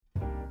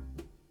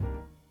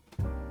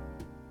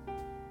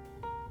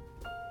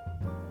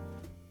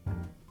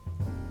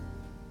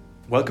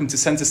Welcome to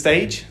Centre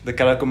Stage, the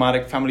Karlových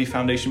Varech Family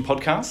Foundation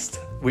podcast,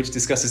 which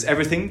discusses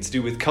everything to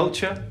do with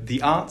culture,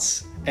 the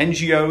arts,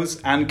 NGOs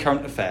and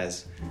current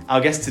affairs. Our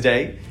guest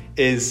today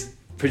is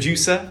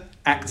producer,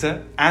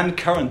 actor and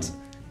current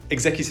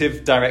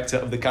executive director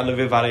of the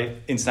Karlovy Vary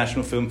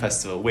International Film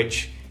Festival,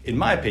 which, in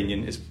my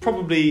opinion, is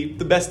probably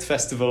the best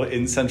festival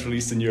in Central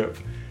Eastern Europe,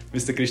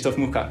 Mr. Kryštof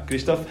Mucha.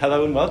 Kryštof,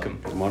 hello and welcome.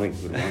 Good morning.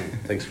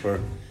 Thanks for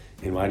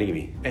inviting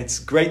me. It's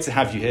great to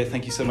have you here.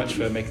 Thank you so much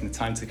for making the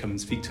time to come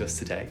and speak to us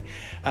today.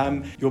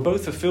 You're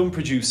both a film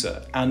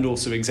producer and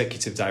also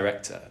executive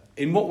director.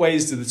 In what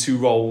ways do the two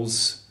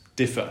roles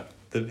differ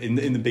in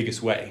the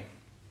biggest way?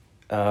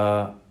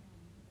 I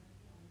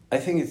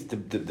think it's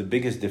the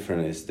biggest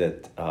difference is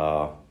that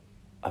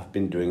I've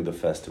been doing the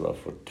festival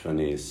for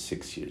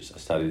 26 years. I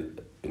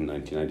started in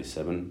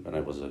 1997 when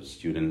I was a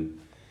student,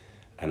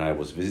 and I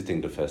was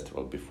visiting the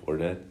festival before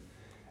that.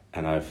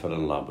 And I fell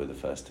in love with the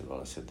festival.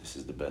 I said, this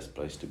is the best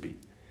place to be.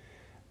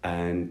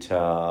 And,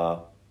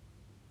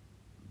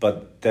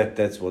 but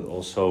that's what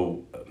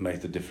also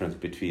makes the difference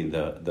between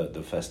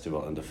the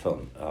festival and the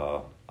film.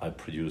 I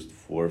produced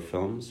 4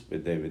 films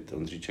with David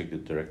Ondříček, the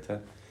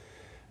director.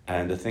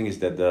 And the thing is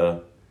that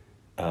the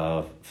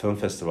film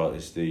festival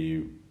is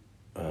the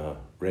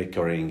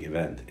recurring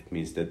event. It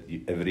means that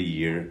every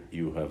year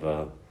you have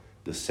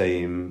the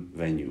same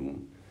venue,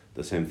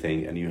 the same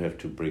thing, and you have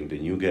to bring the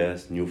new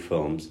guests, new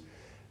films.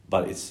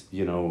 But it's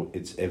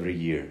every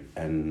year,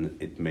 and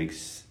it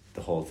makes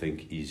the whole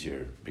thing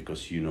easier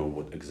because you know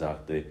what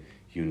exactly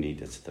you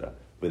need, etc.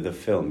 With the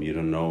film, you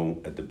don't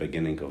know at the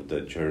beginning of the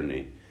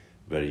journey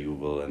where you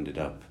will end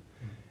up,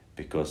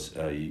 because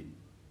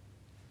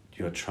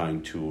you're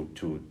trying to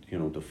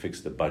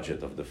fix the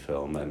budget of the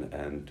film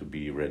and to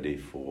be ready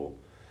for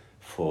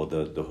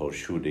the whole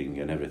shooting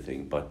and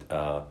everything. But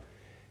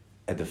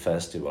at the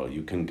festival,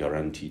 you can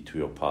guarantee to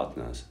your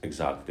partners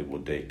exactly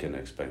what they can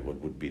expect, what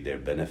would be their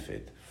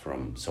benefit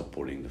from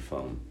supporting the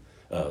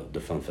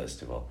film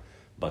festival.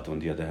 But on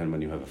the other hand,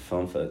 when you have a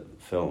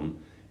film,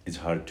 it's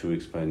hard to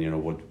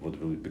explain, what will,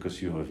 because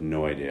you have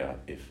no idea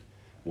if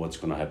what's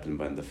going to happen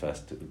when the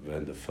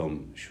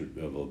film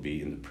will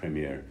be in the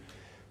premiere,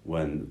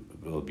 when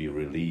will be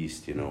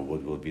released,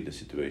 what will be the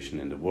situation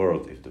in the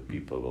world, if the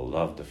people will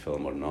love the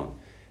film or not.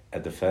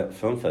 At the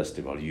film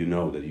festival, you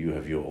know that you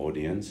have your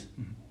audience,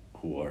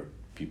 who are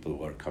people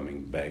who are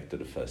coming back to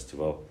the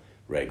festival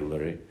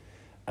regularly.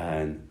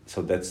 And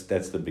so that's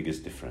the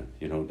biggest difference,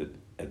 that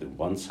at the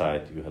one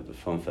side you have the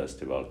film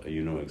festival,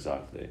 you know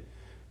exactly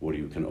what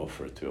you can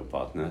offer to your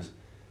partners.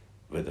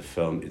 With the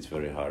film, it's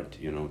very hard,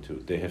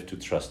 they have to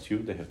trust you,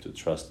 they have to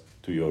trust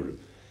to your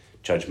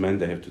judgment,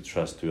 they have to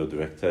trust to your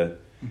director.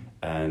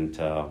 And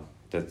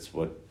that's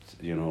what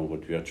we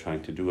are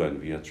trying to do, and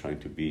we are trying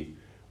to be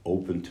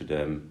open to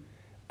them.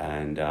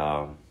 And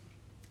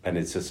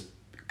it's just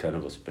kind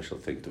of a special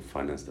thing to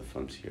finance the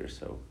films here,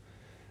 so.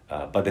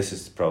 But this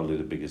is probably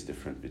the biggest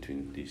difference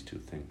between these two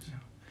things. Yeah.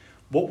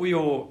 What were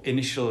your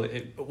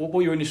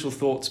initial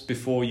thoughts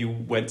before you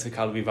went to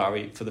Karlovy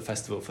Vary for the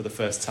festival for the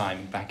first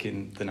time back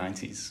in the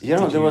 90s?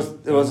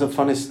 There was a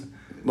funny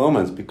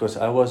moment because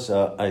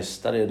I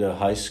studied at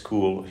high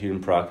school here in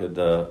Prague at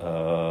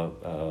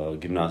the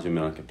Gymnasium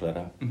Milana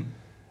Keplera. Mm-hmm.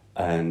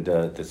 And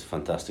that's a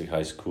fantastic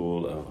high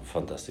school,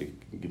 fantastic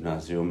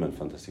gymnasium and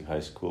fantastic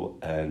high school.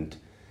 And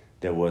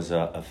there was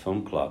a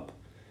film club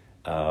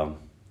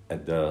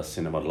at the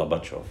Cinema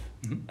Labachov.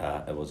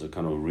 Mm-hmm. It was a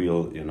kind of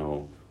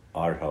real,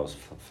 art house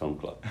film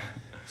club.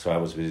 So I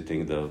was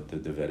visiting the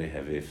very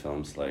heavy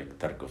films like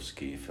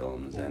Tarkovsky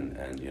films and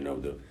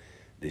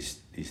these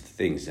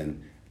things.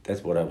 And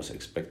that's what I was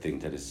expecting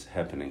that is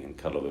happening in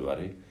Karlovy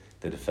Vary,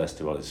 that the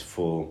festival is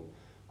full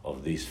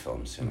of these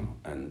films,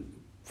 Mm-hmm. And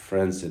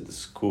friends at the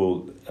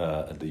school,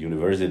 at the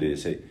university, they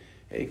say,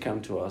 hey,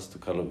 come to us,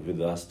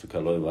 with us to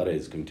Karlovy Vary.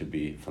 It's going to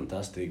be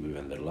fantastic. We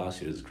went there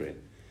last year. It's great.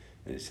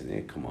 And they said,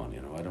 hey, come on,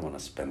 I don't want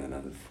to spend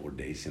another 4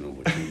 days,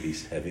 watching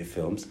these heavy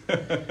films.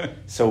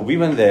 So we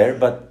went there,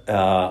 but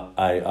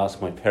I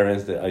asked my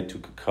parents that I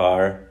took a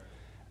car,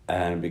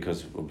 and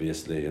because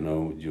obviously,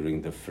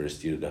 during the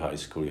first year of the high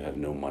school, you have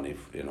no money,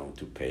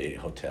 to pay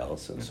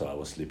hotels, and so I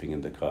was sleeping in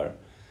the car.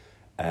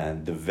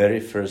 And the very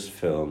first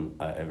film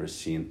I ever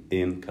seen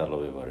in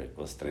Karlovy Vary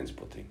was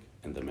Trainspotting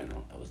in the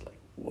middle. I was like,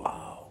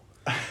 wow,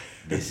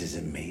 this is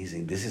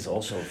amazing. This is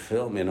also a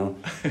film,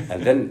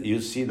 And then you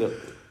see the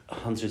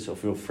hundreds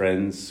of your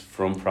friends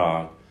from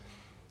Prague,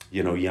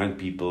 young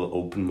people,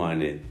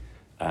 open-minded,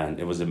 and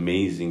it was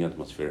amazing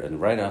atmosphere.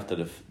 And right after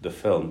the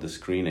film, the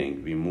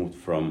screening, we moved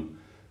from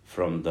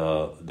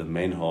the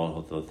main hall,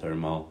 Hotel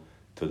Thermal,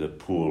 to the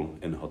pool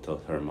in Hotel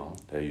Thermal.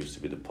 There used to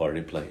be the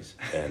party place,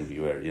 and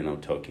we were,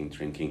 talking,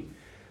 drinking,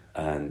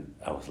 and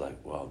I was like,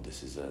 wow,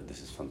 this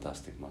is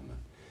fantastic moment.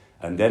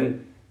 And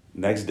then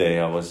next day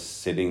I was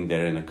sitting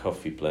there in a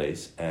coffee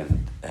place,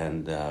 and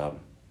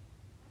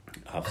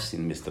I've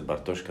seen Mr.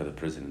 Bartoška, the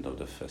president of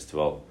the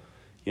festival,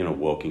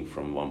 walking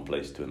from one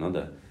place to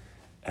another,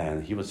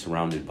 and he was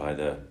surrounded by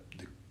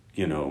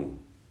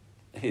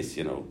his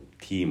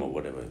team or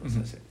whatever it was.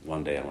 Mm-hmm. I said,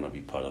 one day I want to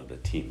be part of the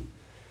team.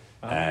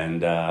 Wow.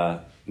 And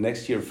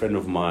next year, a friend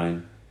of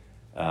mine,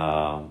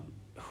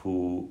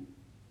 who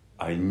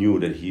I knew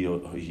that he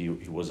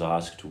was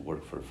asked to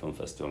work for a film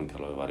festival in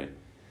Karlovy Vary.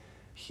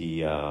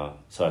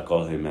 So I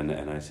called him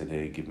and I said,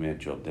 hey, give me a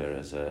job there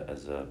as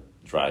a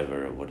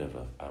driver or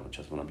whatever. I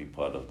just want to be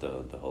part of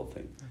the whole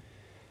thing.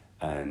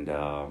 And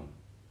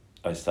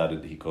I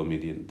started. He called me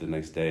the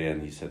next day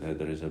and he said, hey,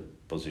 there is a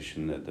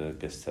position at the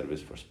guest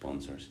service for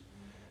sponsors.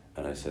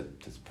 And I said,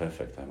 that's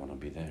perfect, I want to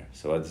be there.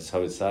 So that's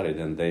how it started.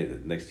 And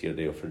next year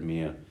they offered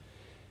me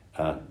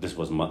this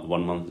was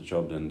 1 month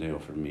job, then they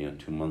offered me a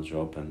 2 month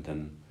job. And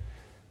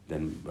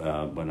then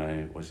when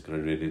I was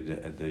graduated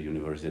at the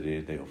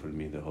university, they offered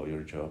me the whole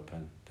year job.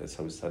 And that's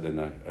how it started.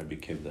 And I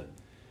became the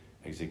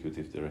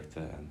executive director.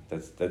 And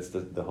that's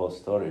the whole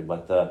story.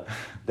 But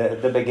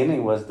the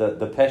beginning was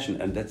the passion.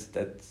 And that's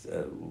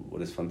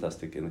what is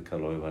fantastic in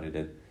Karlovy Vary,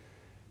 that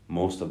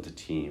most of the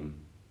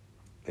team,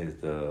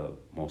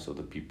 most of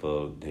the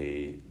people,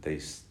 they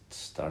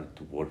start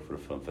to work for the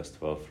film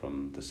festival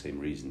from the same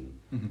reason.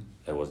 Mm-hmm.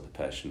 That was the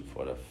passion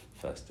for the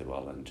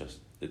festival and just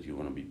that you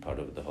want to be part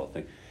of the whole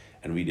thing.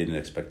 And we didn't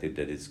expect it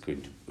that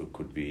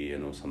could be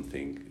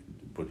something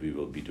what we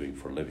will be doing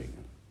for a living.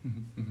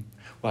 Mm-hmm.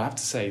 Well, I have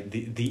to say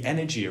the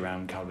energy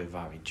around Karlovy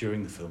Vary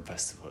during the film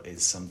festival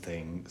is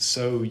something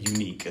so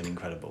unique and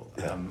incredible.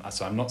 Yeah.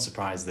 So I'm not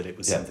surprised that it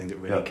was something that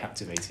really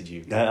captivated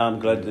you. I'm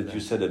glad that you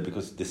said it,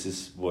 because this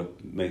is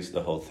what makes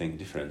the whole thing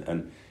different.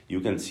 And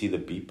you can see the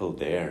people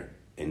there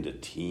in the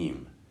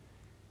team.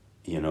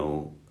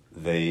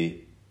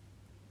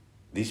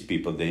 These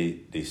people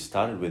they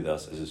started with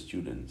us as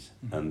students,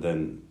 mm-hmm. and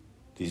then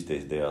these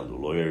days they are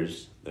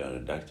lawyers, they are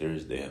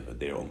doctors, they have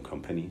their own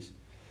companies.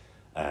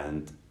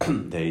 And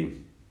they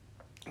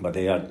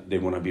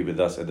want to be with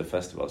us at the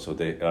festival, so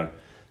they are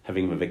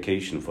having a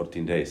vacation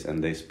 14 days,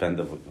 and they spend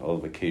the whole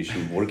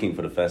vacation working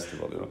for the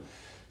festival.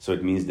 So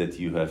it means that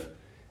you have,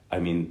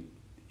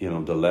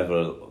 the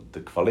level,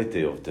 the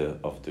quality of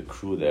the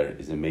crew there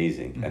is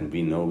amazing, mm-hmm. and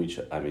we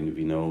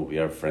know we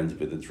are friends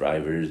with the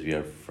drivers, we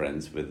are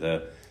friends with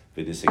the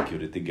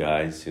security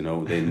guys. They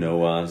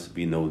know us,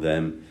 we know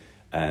them.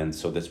 And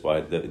so that's why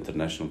the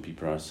international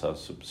people are so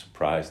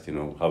surprised,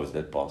 how is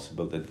that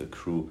possible that the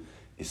crew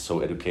is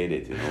so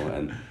educated,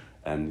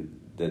 and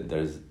that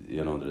there's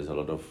a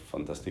lot of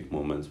fantastic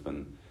moments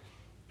when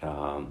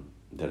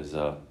there's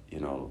the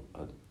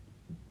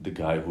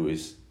guy who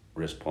is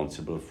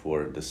responsible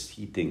for the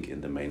seating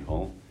in the main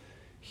hall.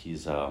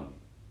 He's a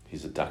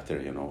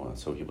doctor,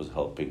 so he was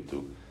helping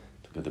to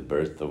get the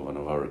birth of one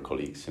of our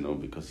colleagues,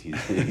 because he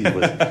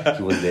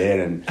was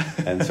there,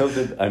 and so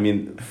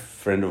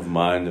friend of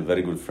mine, a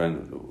very good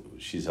friend,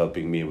 she's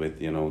helping me with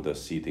the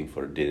seating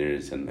for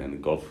dinners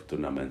and golf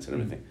tournaments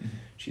and everything. Mm-hmm.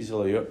 She's a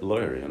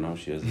lawyer,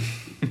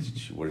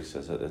 she works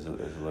as a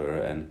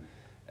lawyer,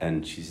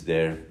 and she's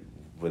there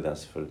with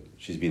us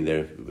she's been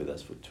there with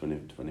us for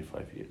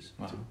 25 years.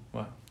 Wow. So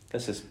Wow.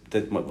 That's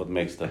what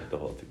makes the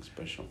whole thing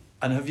special.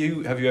 And have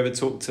you ever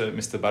talked to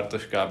Mr.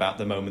 Bartoška about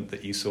the moment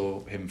that you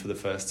saw him for the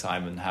first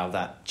time and how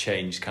that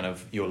changed kind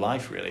of your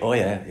life, really? Oh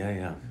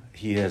yeah.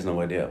 He has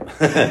no idea,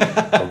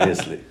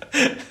 obviously.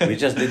 We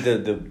just did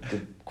the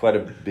quite a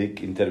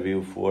big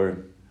interview for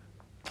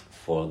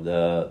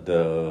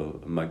the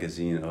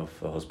magazine of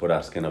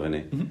Hospodářské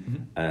noviny,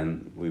 mm-hmm.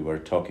 and we were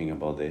talking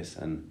about this,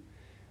 and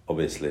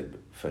obviously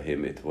for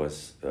him it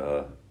was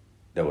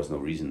there was no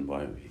reason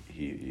why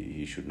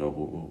he should know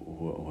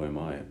who am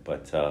I.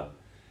 But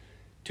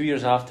 2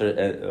 years after,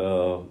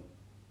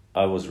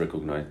 I was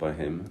recognized by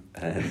him,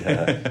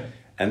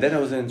 and then it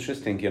was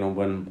interesting,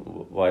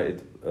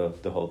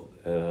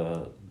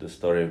 the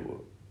story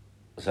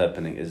was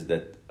happening is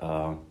that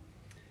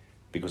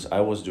because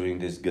I was doing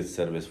this guest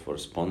service for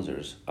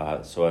sponsors,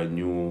 so I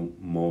knew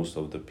most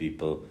of the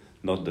people,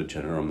 not the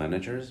general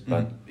managers,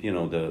 but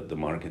mm-hmm. the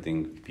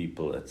marketing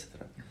people,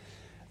 etc.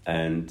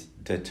 And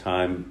that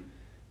time,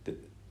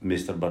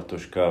 Mr.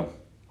 Bartoška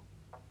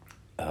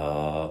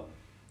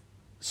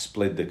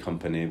split the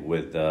company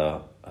with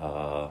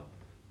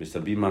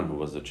Mr. Beeman, who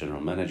was the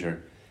general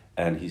manager,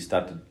 and he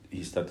started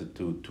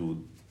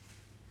to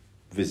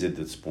visit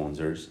the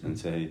sponsors and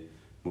say,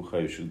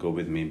 Mucha, you should go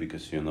with me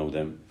because you know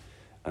them.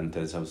 And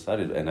that's how it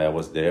started. And I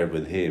was there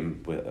with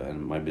him,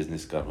 and my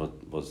business card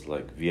was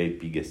like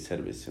VIP guest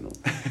service,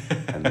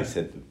 And they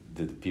said,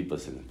 the people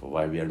said, well,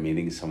 why we are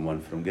meeting someone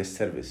from guest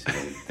service?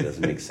 It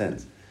doesn't make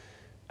sense.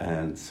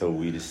 And so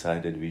we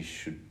decided we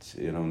should,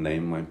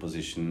 name my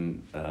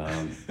position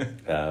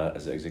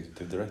as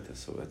executive director.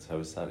 So that's how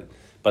it started.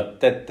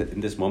 But that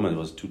in this moment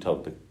was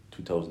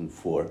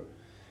 2004.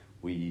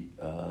 We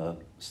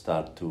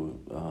start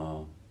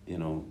to,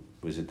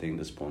 visiting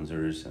the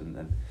sponsors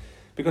and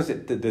because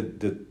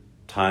the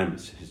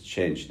times has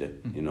changed.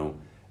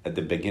 At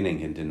the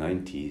beginning in the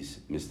 90s,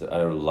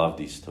 I love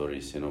these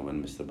stories.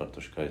 When Mr.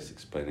 Bartoška is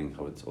explaining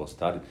how it all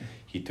started,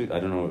 he took.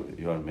 I don't know.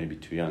 You are maybe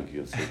too young.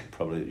 You'll say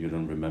probably you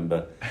don't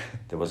remember.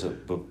 There was a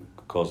book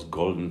called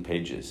Golden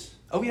Pages.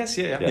 Oh yes,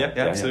 yeah,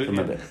 absolutely.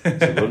 Remember?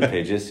 So Golden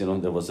Pages.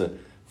 There was a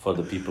for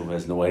the people who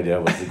has no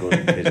idea what the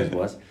Golden Pages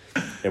was,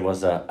 it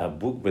was a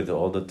book with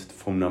all the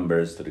phone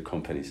numbers to the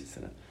companies.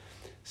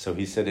 So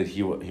he said that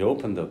he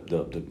opened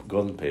the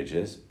Golden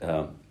Pages,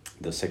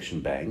 the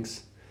section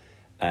banks,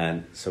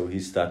 and so he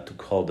started to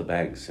call the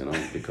banks,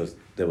 because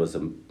there was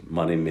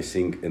money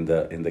missing in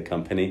the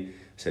company.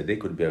 Said they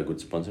could be a good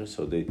sponsor,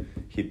 so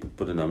he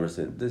put the numbers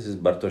in. This is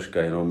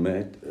Bartoszka,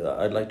 mate.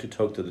 I'd like to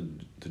talk to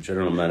the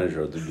general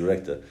manager or the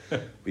director.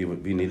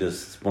 we need a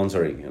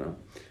sponsoring,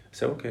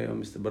 So okay,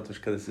 Mr.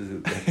 Bartoszka,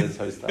 that's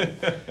how it started.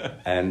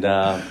 And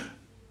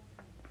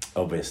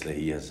obviously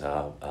he has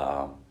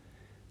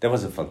that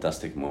was a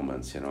fantastic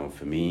moment,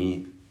 for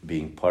me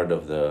being part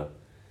of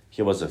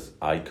he was an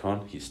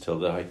icon. He's still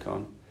the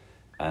icon,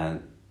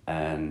 and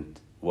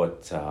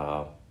what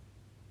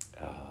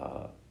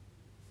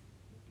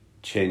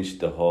changed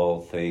the whole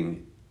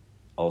thing,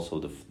 also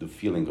the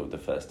feeling of the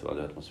festival,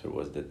 the atmosphere,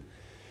 was that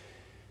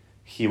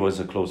he was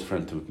a close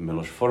friend to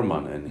Miloš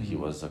Forman, and he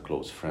was a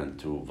close friend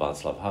to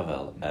Václav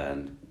Havel,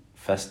 and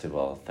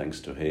festival, thanks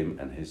to him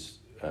and his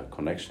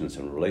connections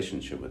and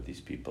relationship with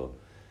these people,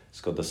 it's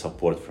got the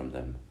support from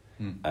them.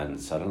 And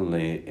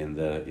suddenly in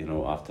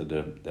after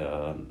the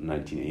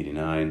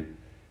 1989,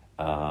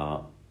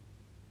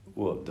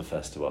 the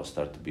festival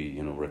started to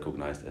be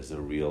recognized as a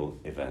real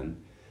event.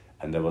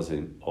 And there was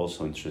an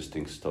also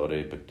interesting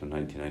story back to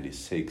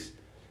 1996.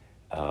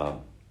 A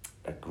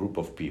group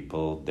of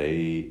people,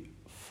 they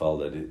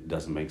felt that it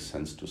doesn't make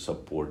sense to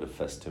support the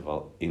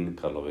festival in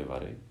Karlovy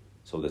Vary.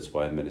 So that's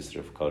why Ministry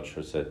of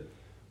Culture said,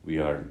 we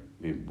are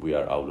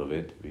out of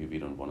it. We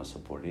don't want to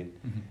support it.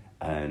 Mm-hmm.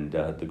 And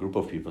the group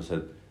of people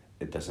said,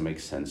 it doesn't make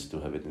sense to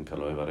have it in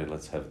Karlovy Vary.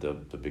 Let's have the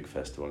big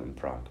festival in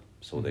Prague.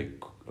 So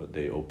mm-hmm.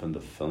 they opened a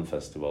film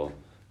festival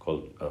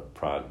called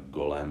Prague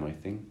Golem, I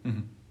think.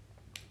 Mm-hmm.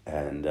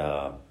 And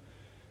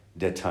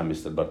that time,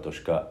 Mr.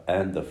 Bartoszka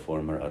and the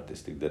former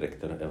artistic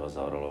director, Eva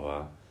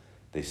Zauralova,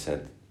 they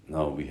said,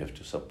 no, we have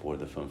to support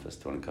the film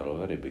festival in Karlovy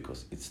Vary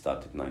because it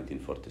started in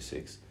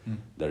 1946. Mm.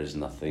 There is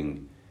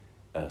nothing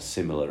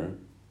similar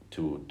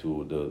to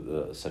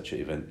the such an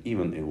event.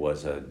 Even it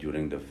was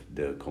during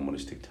the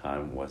communistic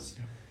time was,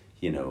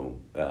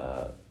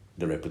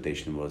 the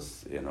reputation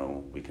was,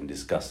 we can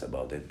discuss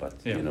about it, but,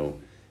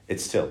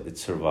 it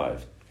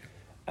survived.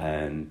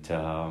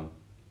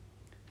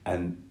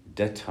 And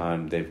that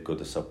time they've got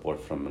the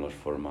support from Miloš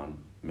Forman.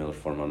 Miloš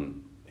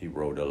Forman, he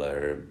wrote a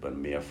letter, but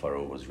Mia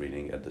Farrow was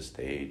reading at the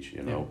stage,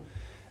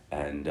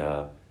 and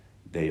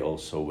they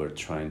also were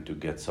trying to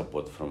get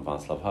support from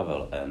Václav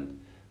Havel, and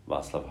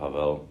Václav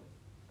Havel,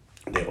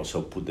 they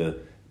also put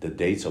the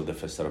dates of the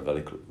festival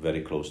very,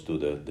 very close to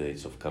the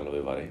dates of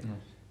Karlovy Vary. Mm.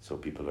 So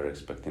people were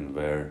expecting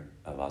where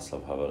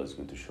Václav Havel is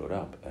going to show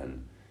up,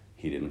 and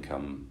he didn't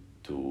come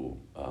to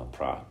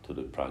Prague, to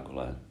the Prague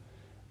Golem.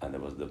 And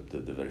it was the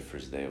very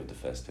first day of the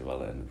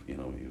festival, and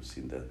you've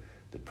seen the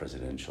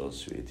presidential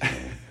suite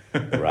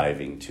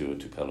arriving to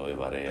Karlovy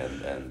Vary,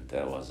 and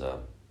there was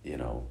a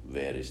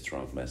very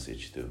strong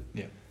message to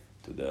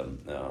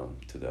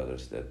the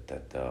others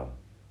that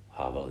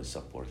Havel is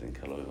supporting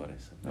Karlovy Vary.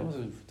 So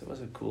that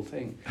was a cool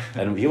thing,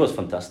 and he was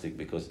fantastic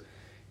because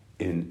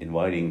in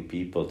inviting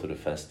people to the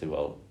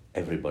festival,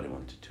 everybody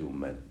wanted to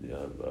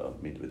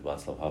meet with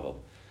Václav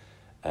Havel.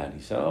 And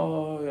he said,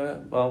 "Oh yeah,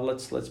 well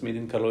let's meet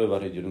in Karlovy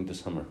Vary during the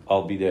summer.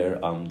 I'll be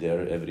there. I'm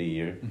there every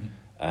year, mm-hmm.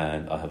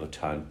 and I have a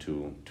time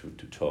to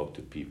talk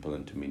to people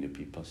and to meet the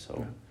people."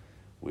 So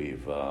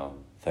we've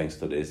thanks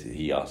to this,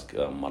 he asked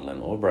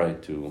Madeleine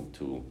Albright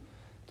to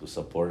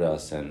support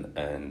us, and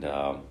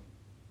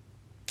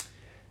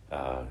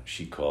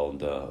she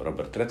called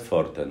Robert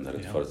Redford, and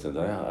Redford said,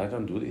 "I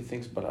don't do these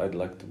things, but I'd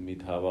like to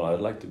meet Havel.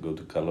 I'd like to go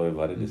to Karlovy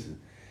Vary." Mm-hmm. This is,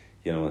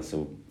 and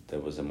so there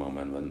was a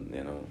moment when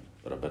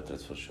Robert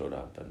Redford showed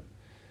up,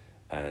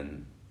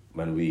 and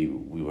when we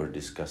were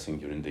discussing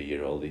during the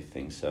year all these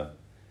things,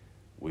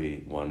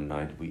 one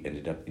night we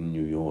ended up in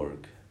New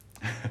York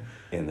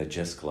in the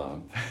jazz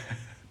club.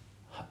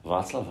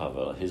 Václav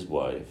Havel, his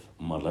wife,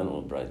 Madeleine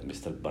Albright,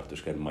 Mr.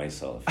 Bartoszka, and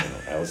myself.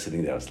 I was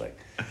sitting there. I was like,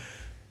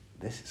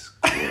 "This is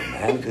cool,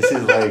 man. This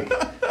is like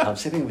I'm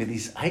sitting with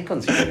these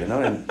icons here,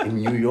 and in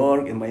New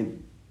York, in my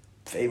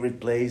favorite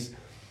place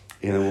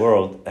in the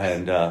world."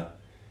 And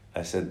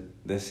I said,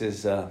 "This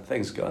is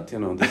thanks God,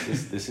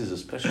 this is a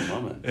special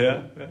moment."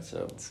 Yeah.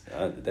 So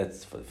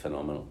that's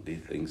phenomenal.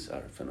 These things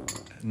are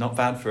phenomenal. Not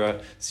bad for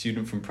a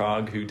student from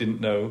Prague who didn't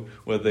know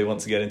whether they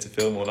want to get into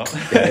film or not.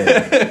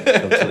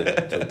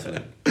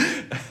 Totally.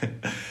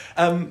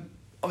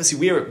 Obviously,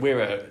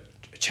 we're a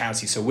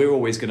charity, so we're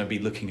always going to be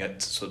looking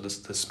at sort of the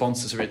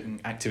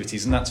sponsoring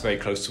activities, and that's very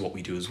close to what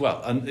we do as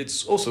well. And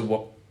it's also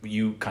what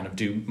you kind of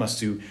must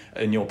do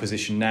in your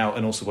position now,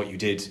 and also what you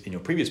did in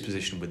your previous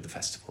position with the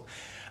festival.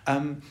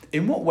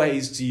 In what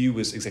ways do you,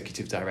 as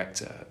executive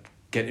director,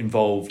 get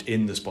involved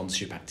in the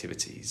sponsorship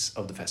activities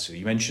of the festival?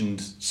 You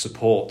mentioned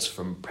support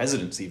from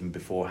presidents even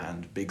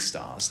beforehand, big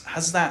stars.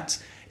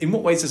 In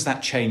what ways has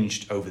that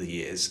changed over the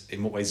years?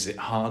 In what ways is it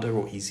harder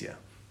or easier?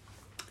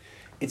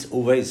 It's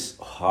always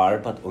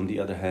hard, but on the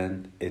other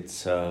hand,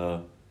 it's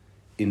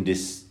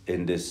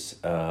in this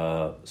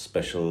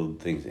special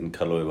things in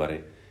Karlovy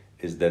Vary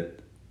is that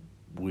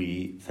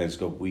we, thanks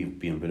God, we've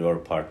been with our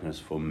partners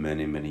for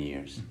many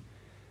years.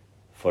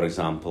 For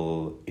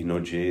example,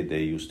 Inoji,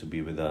 they used to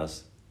be with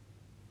us.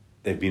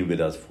 They've been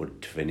with us for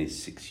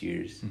 26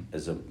 years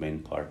as a main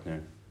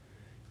partner.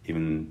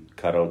 Even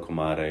Karol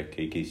Komárek,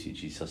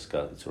 KKCG,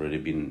 Saska, it's already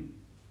been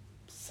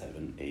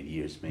 7-8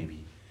 years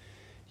maybe.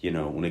 You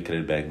know,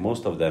 Unicredit Bank,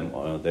 most of them,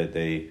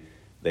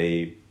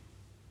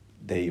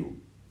 they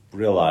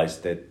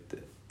realize that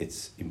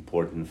it's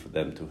important for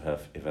them to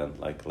have event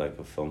like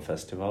a film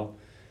festival.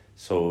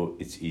 So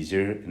it's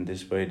easier in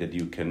this way that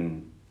you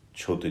can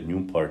show the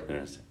new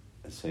partners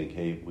and saying,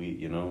 hey,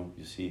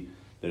 you see,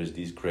 there's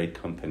these great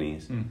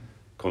companies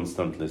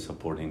constantly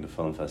supporting the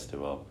film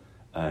festival,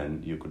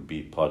 and you could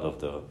be part of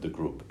the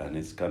group. And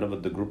it's kind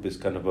of the group is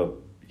kind of a,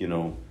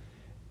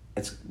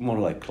 it's more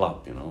like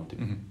club, the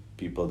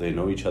people, they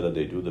know each other,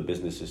 they do the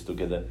businesses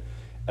together.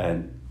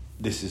 And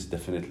this is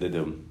definitely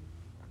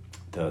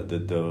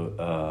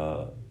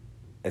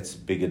it's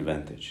big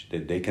advantage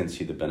that they can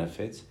see the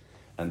benefits,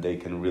 and they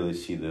can really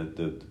see the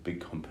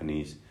big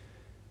companies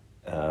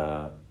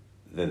that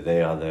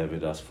they are there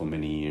with us for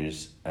many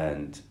years,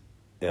 and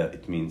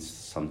it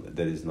means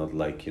that is not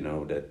like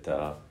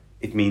that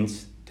it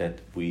means that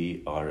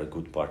we are a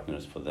good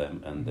partners for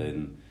them, and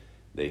then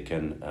they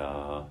can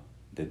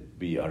that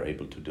we are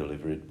able to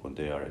deliver it what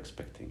they are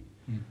expecting.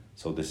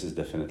 So this is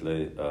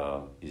definitely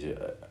easy.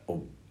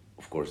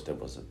 Of course, there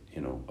was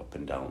up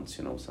and downs.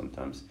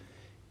 Sometimes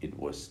it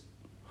was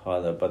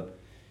harder, but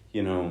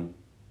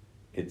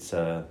it's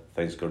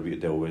thanks God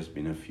there always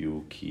been a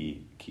few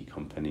key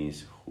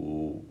companies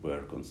who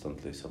were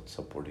constantly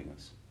supporting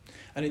us.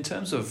 And in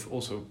terms of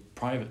also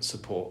private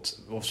support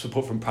or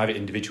support from private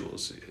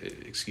individuals,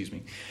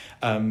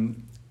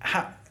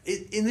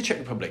 in the Czech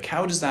Republic,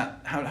 how does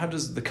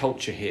the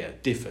culture here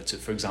differ to,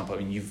 for example,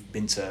 you've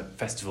been to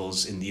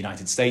festivals in the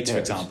United States, for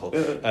example.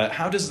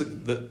 How does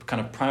the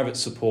kind of private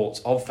support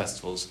of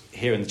festivals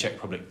here in the Czech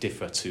Republic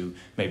differ to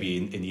maybe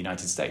in the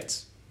United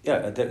States?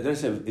 Yeah,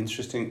 there's an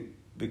interesting,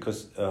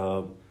 because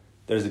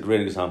there's a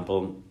great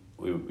example.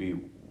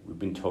 We've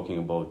been talking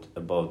about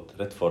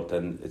Redford,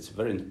 and it's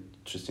very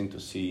interesting to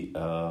see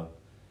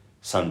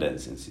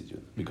Sundance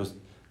Institute, because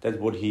that's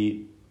what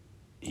he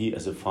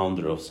as a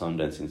founder of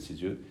Sundance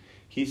Institute,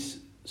 he's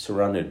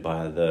surrounded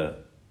by the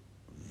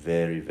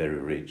very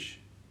rich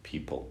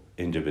people,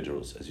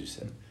 individuals, as you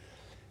said.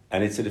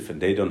 And it's a different,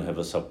 they don't have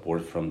a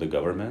support from the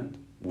government.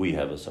 We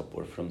have a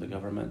support from the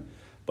government.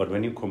 But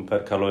when you compare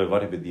Karlovy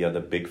Vary with the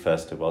other big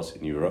festivals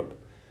in Europe,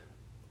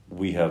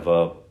 we have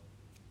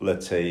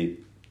let's say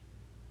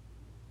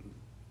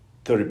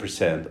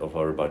 30% of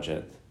our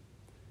budget,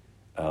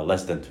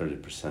 less than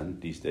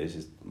 30% these days,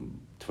 is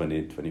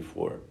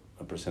 24%.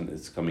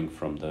 It's coming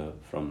from the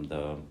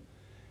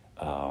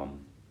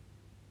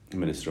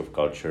Minister of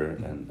Culture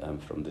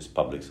and from this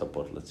public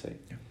support, let's say.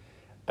 Yeah.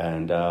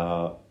 And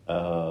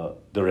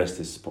the rest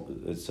is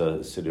it's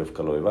a city of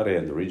Karlovy Vary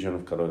and the region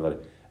of Karlovy Vary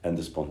and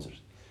the sponsors.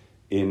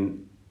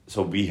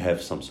 So we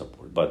have some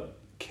support, but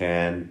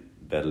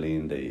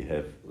Berlin, they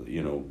have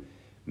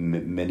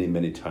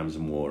many times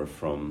more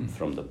from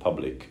the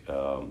public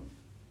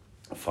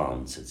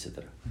funds,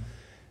 etc.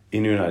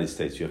 In the United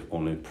States, you have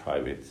only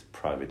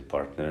private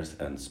partners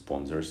and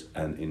sponsors,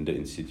 and in the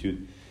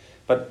institute.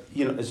 But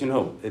as you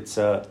know, it's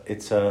a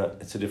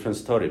different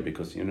story,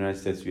 because in the United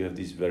States you have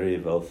these very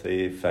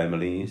wealthy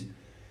families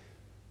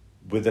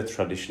with a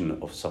tradition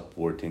of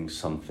supporting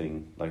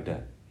something like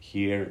that.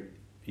 Here,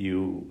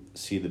 you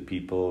see the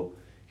people.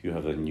 You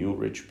have a new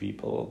rich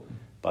people,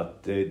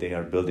 but they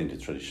are building the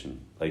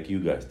tradition, like you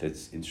guys.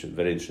 That's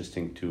very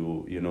interesting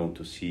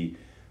to see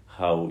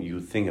how you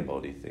think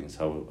about these things,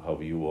 how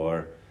you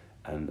are.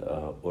 And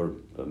or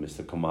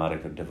Mr.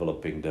 Komárek are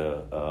developing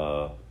the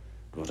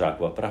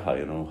Dvořákova Praha,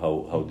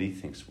 how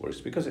these things works,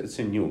 because it's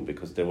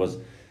because there was,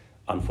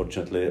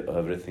 unfortunately,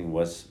 everything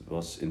was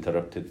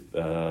interrupted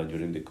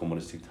during the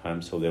communistic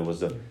time, so there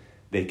was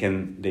they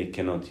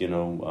cannot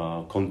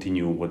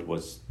continue what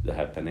was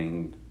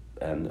happening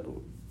and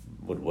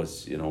what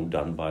was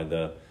done by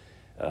the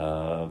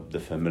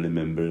family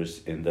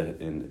members in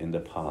the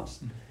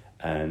past,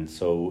 and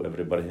so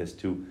everybody has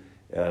to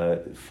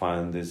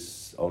find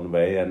this own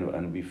way,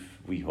 and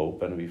we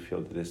hope and we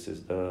feel that this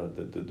is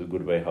the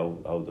good way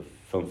how the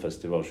film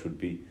festival should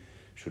be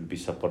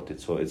supported.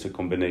 So it's a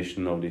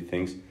combination of the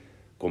things.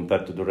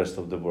 Compared to the rest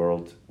of the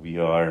world, we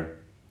are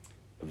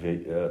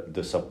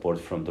the support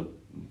from the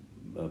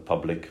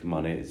public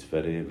money is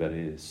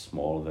very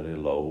small, very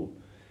low,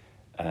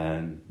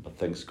 but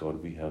thanks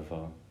God we have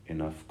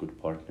enough good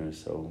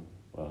partners, so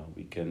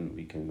we can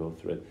go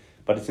through it.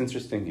 But it's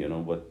interesting,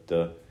 what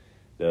the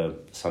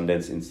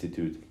Sundance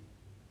Institute.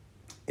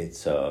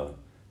 It's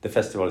the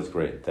festival is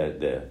great.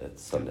 There at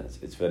Sundance,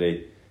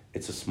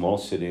 it's a small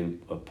city,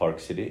 a park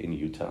city in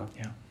Utah.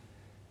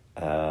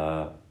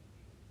 Yeah.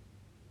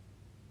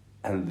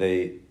 And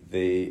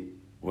they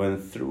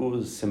went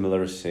through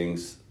similar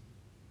things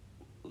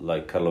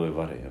like Karlovy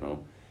Vary,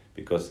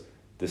 because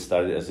they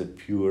started as a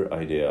pure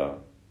idea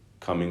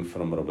coming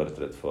from Robert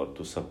Redford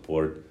to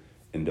support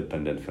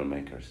independent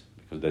filmmakers,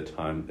 because at that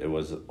time it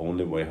was the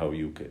only way how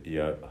you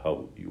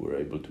were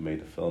able to make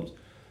the films,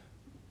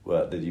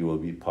 that you will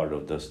be part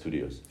of the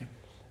studios. Yeah.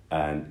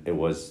 And it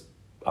was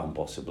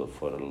impossible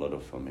for a lot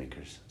of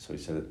filmmakers. So he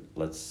said,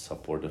 let's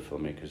support the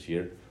filmmakers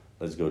here.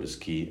 Let's go to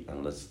ski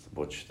and let's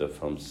watch the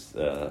films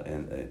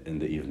in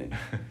the evening.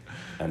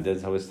 And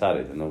that's how it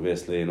started. And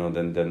obviously,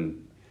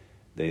 then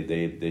they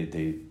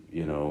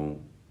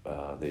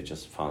they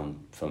just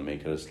found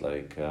filmmakers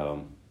like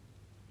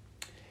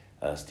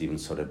Steven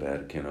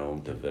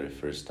Soderbergh, the very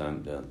first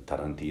time,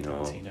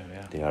 Tarantino,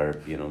 yeah. They are,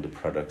 the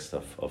products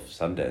of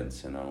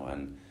Sundance,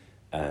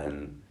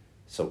 and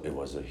so it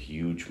was a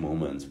huge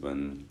moment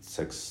when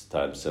Sex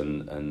Types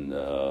and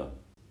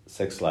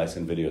Sex Lies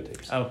and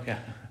Videotapes. Oh, yeah.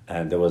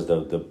 And there was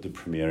the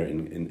premiere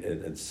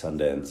at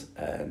Sundance,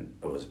 and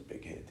it was a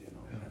big hit,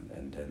 yeah.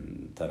 and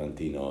then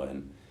Tarantino,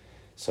 and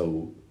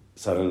so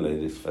suddenly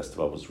this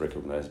festival was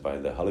recognized by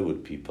the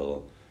Hollywood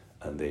people,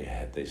 and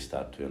they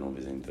start to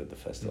visiting the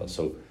festival. Mm-hmm.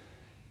 So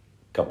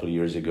a couple of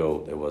years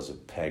ago, there was a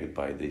packed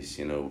by these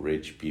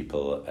rich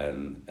people,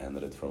 and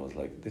Redford was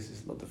like, this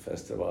is not the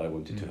festival I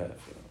wanted to have.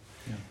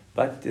 Yeah.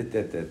 But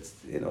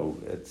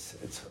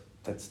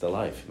that's the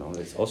life.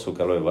 It's also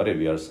Karlovy Vary.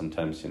 We are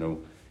sometimes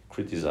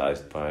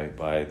criticized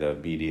by the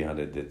media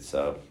that it's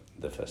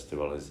the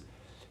festival is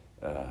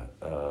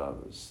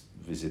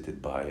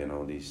visited by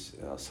these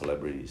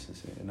celebrities, and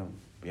say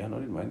we are not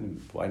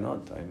invited. Why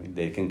not? I mean,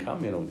 they can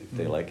come if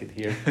they like it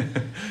here.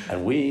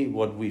 And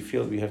what we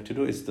feel we have to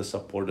do is to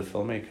support the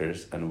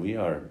filmmakers, and we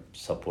are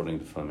supporting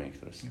the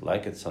filmmakers.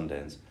 Like at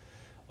Sundance,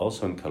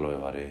 also in Karlovy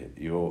Vary,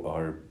 you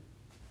are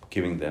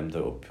giving them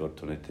the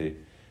opportunity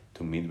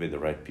to meet with the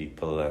right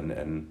people,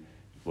 and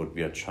what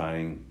we are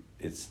trying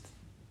is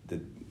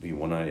that we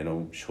want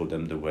to show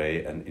them the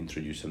way and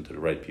introduce them to the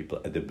right people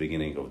at the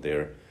beginning of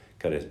their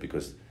careers,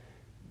 because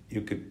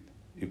you could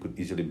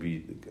easily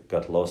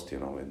got lost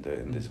in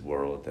this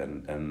world,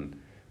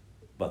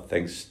 but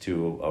thanks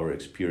to our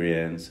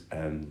experience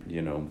and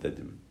that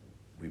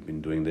we've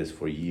been doing this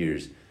for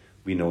years,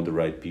 we know the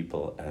right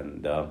people,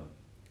 and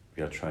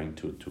we are trying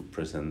to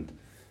present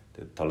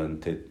the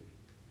talented,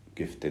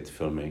 gifted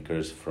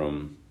filmmakers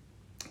from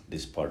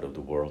this part of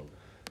the world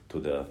to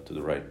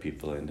the right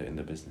people in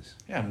the business.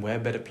 Yeah, and where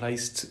better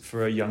placed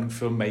for a young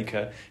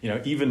filmmaker,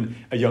 even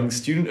a young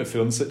student of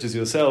film such as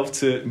yourself,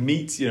 to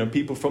meet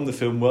people from the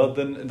film world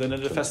than at a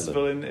totally.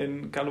 Festival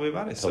in Karlovy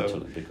Vary.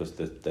 Totally, because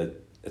that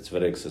it's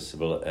very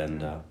accessible,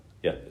 and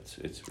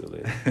it's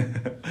really.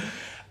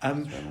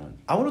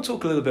 I want to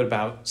talk a little bit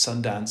about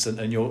Sundance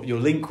and your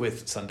link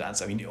with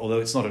Sundance. I mean,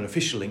 although it's not an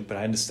official link, but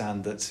I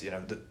understand that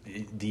that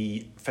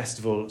the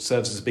festival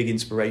serves as a big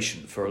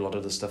inspiration for a lot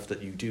of the stuff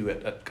that you do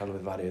at Karlovy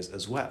Vary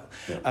as well.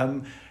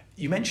 Yeah.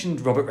 You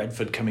mentioned Robert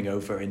Redford coming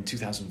over in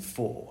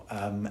 2004.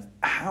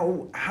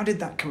 How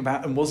did that come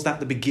about, and was that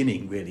the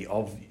beginning really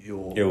of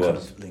your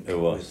link? It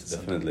was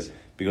definitely Sundance?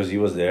 Because he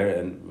was there,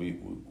 and we've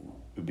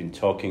been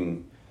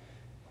talking.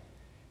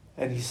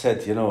 And he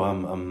said,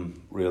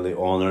 I'm really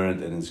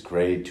honored, and it's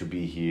great to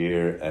be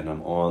here, and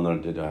I'm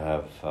honored that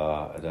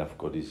I've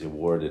got this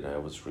award, that I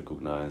was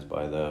recognized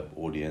by the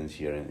audience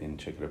here in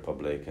Czech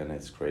Republic, and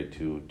it's great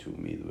to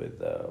meet with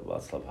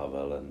Václav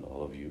Havel and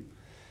all of you.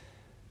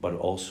 But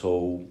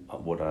also,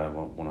 what I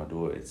want to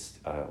do is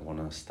I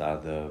want to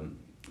start a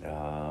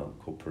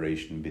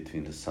cooperation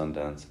between the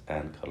Sundance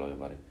and Karlovy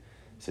Vary.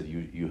 He said,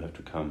 you have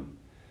to come.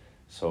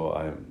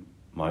 So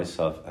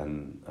myself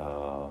and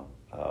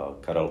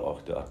Karel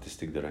Och, the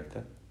artistic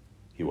director,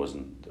 he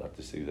wasn't the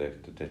artistic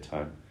director at that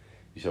time.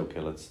 He said, okay,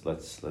 let's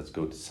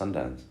go to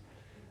Sundance,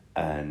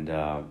 and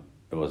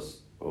it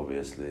was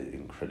obviously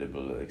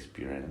incredible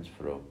experience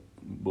for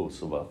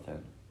both of us.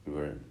 And we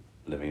were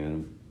living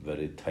in a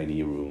very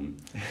tiny room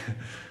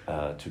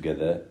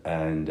together,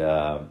 and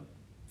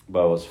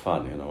but it was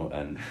fun,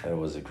 and it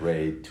was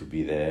great to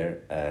be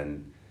there,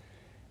 and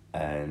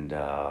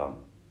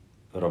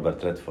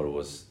Robert Redford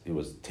was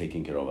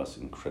taking care of us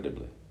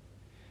incredibly.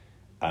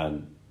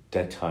 And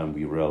that time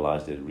we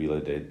realized that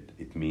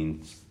it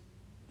means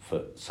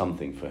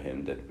something for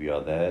him that we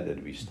are there,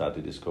 that we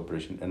started this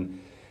cooperation. And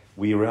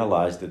we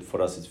realized that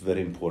for us it's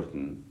very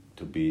important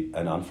to be,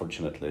 and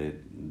unfortunately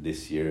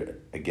this year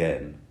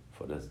again,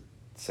 for the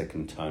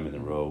second time in a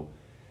row,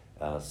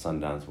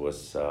 Sundance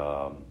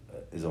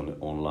is on an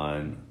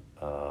online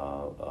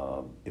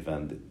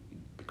event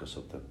because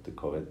of the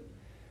COVID.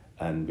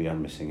 And we are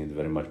missing it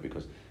very much,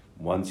 because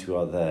once you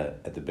are there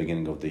at the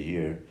beginning of the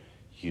year,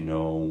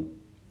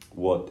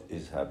 what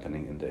is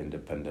happening in the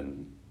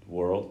independent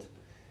world.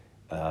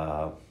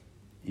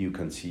 You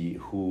can see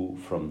who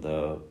from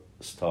the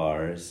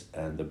stars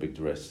and the big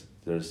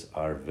directors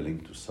are willing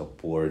to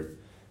support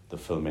the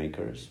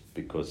filmmakers,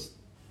 because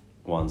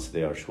once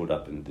they are showed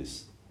up in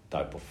this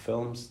type of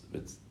films,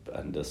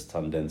 and the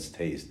Sundance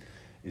taste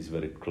is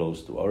very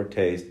close to our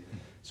taste,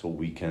 so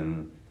we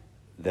can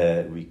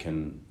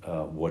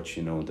watch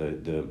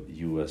the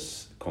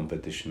US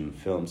competition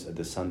films at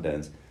the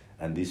Sundance,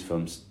 and these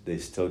films, they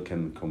still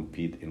can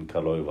compete in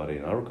Karlovy Vary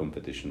in our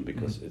competition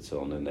because it's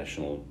on a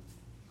national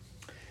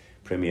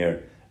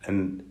premiere.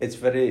 And it's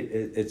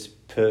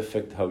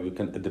perfect how you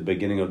can, at the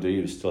beginning of the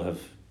year, you still have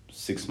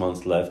 6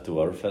 months left to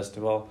our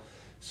festival,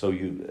 so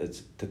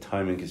the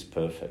timing is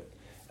perfect.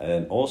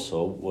 And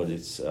also, what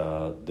is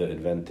the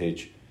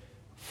advantage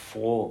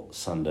for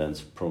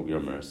Sundance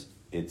programmers,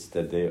 it's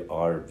that they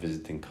are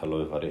visiting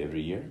Karlovy Vary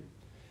every year.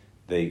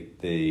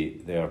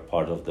 They are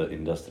part of the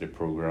industry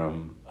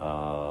program,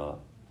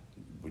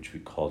 which we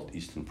call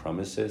Eastern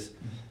Promises.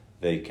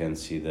 They can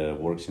see the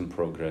works in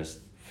progress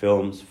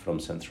films from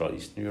Central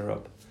Eastern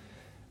Europe,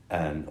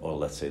 or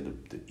let's say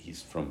the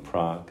East from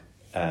Prague,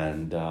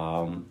 and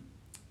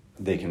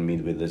they can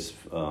meet with these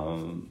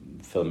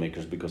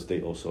filmmakers because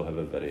they also have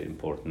a very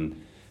important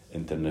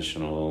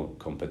international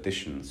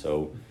competition.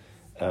 So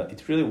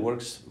it really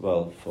works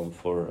well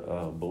for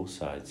both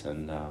sides,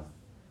 and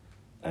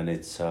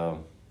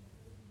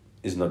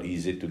it's not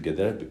easy to get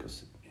there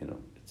because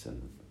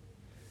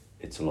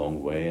it's a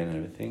long way and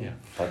everything. Yeah.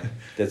 But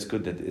that's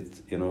good that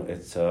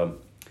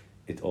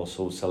it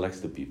also selects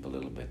the people a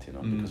little bit,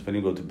 because when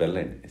you go to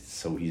Berlin, it's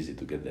so easy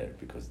to get there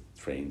because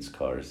trains,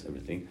 cars,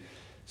 everything.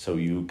 So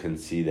you can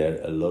see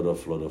there a lot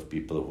of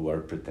people who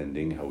are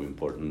pretending how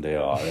important they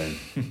are and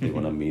they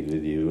want to meet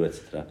with you,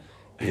 etc.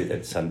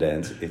 At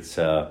Sundance, it's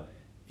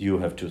you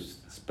have to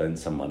spend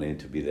some money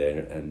to be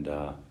there, and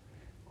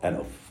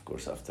of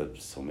course after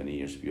so many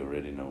years we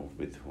already know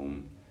with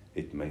whom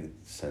it makes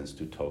sense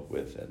to talk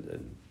with,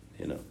 and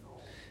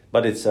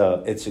but it's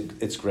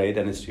great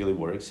and it really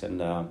works,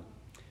 and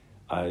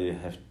I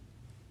have,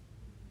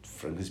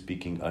 frankly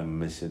speaking, I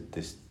miss it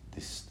this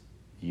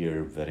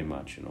year very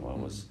much. I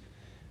was,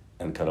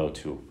 and Karol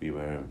too.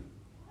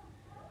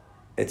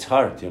 It's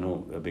hard,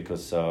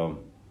 because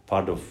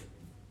part of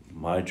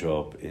my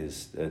job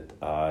is that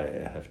I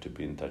have to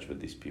be in touch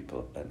with these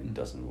people, and it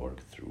doesn't work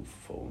through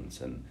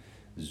phones and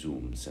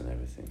Zooms and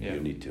everything. Yeah. You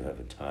need to have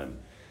a time,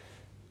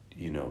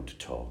 to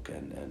talk,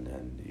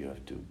 and you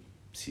have to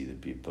see the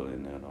people,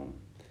 and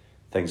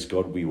thanks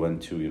God we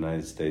went to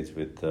United States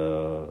with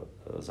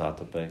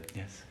Zátopek.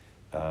 Yes.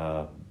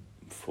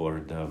 For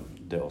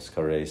the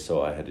Oscar race,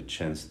 so I had a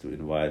chance to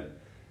invite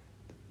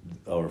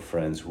our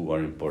friends who are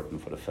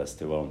important for the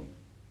festival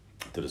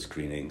to the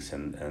screenings,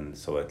 and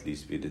so at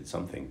least we did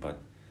something. But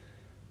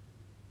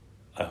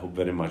I hope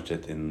very much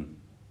that in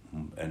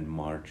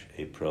March,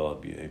 April, I'll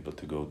be able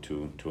to go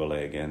to LA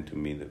again to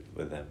meet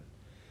with them.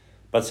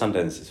 But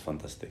Sundance is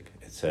fantastic.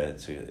 It's a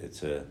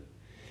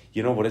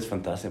what is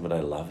fantastic, but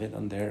I love it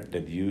on there,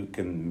 that you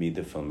can meet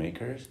the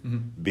filmmakers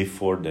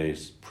before they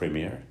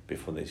premiere,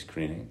 before they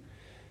screening,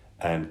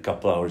 and a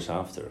couple hours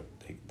after.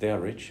 They are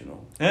rich,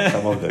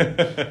 Some of them,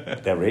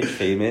 they're rich,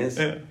 famous,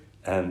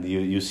 and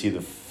you see the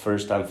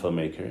first-time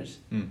filmmakers,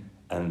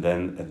 and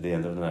then at the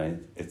end of the night,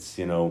 it's,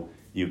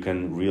 you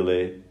can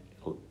really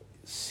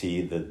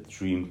see the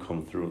dream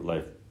come through,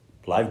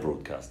 live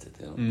broadcasted,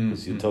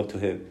 because you talk to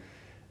him,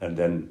 and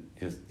then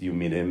you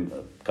meet him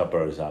a couple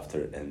hours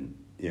after, and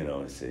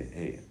say,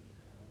 hey,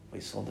 we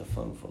sold the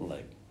film for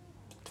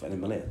 20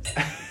 million.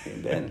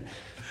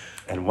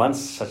 And once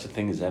such a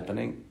thing is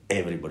happening,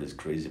 everybody's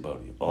crazy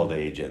about you, all the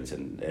agents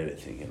and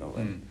everything,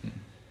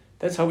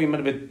 That's how we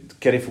met with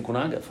Cary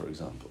Fukunaga, for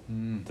example,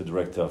 the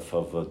director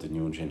of the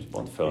new James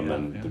Bond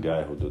film, the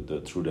guy who did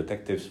the True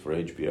Detectives for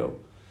HBO.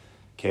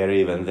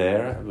 Cary went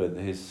there with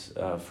his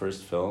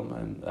first film,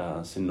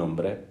 and Sin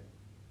Nombre.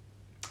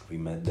 We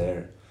met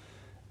there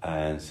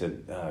and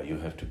said, you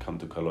have to come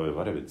to Karlovy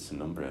Vary with Sin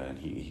Nombre. And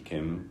he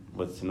came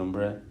with Sin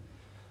Nombre.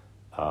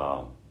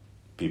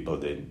 People,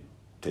 they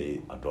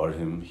adore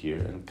him here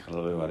in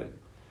Karlovy Vary.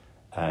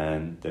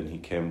 And then he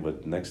came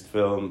with next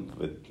film,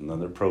 with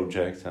another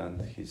project,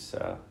 and he's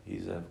a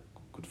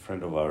good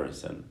friend of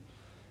ours, and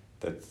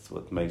that's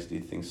what makes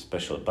these things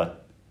special.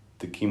 But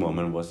the key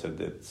moment was at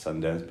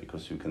Sundance,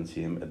 because you can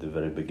see him at the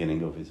very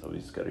beginning of his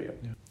career.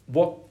 Yeah.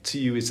 What to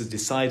you is a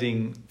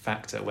deciding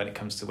factor when it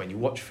comes to when you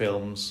watch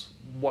films?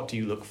 What do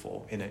you look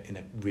for in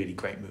a really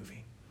great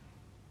movie?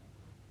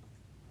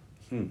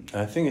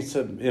 I think it's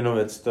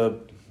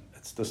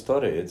the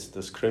story, it's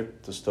the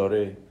script, the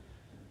story,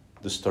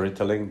 the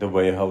storytelling, the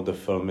way how the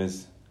film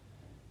is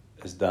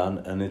done,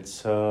 and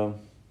it's. I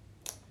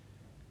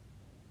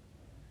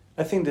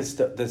think that's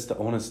the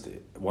honesty.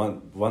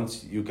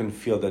 Once you can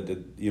feel that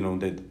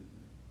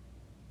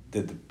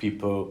the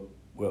people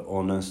were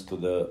honest to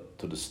the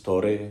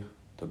story,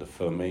 to the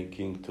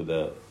filmmaking, to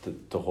the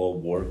whole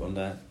work on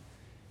that,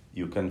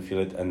 you can feel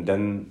it, and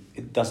then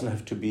it doesn't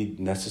have to be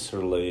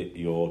necessarily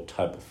your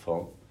type of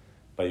film,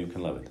 but you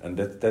can love it, and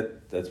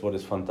that's what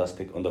is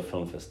fantastic on the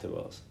film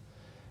festivals,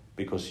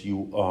 because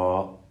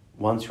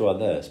once you are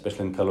there,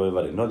 especially in Karlovy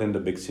Vary, not in the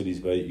big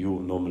cities where you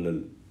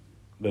normally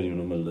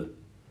live,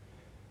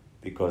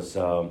 because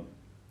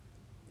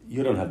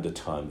you don't have the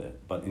time there.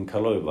 But in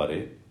Karlovy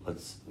Vary,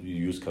 you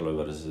use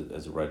Karlovy Vary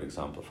as a right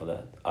example for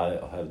that. I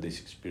have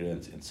this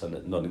experience in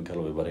Sundance, not in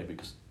Karlovy Vary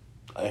because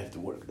I have to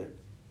work there,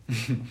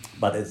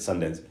 but at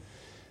Sundance.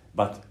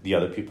 But the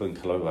other people in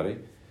Karlovy Vary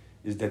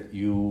is that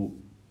you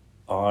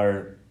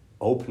are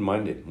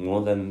open-minded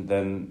more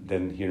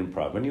than here in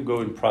Prague. When you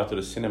go in Prague to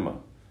the cinema,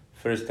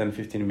 first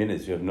 10-15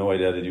 minutes you have no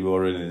idea that you're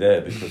already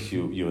there because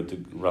you had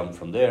to run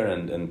from there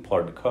and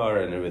park the car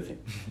and everything.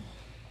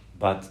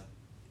 But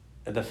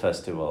at the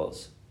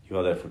festivals, you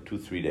are there for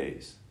 2-3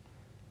 days.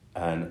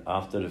 And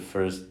after the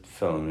first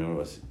film,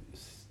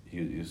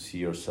 you see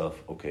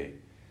yourself, okay,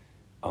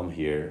 I'm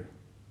here.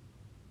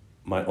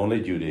 My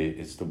only duty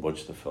is to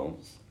watch the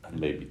films and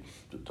maybe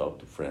to talk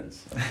to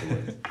friends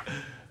afterwards.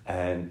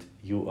 And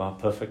you are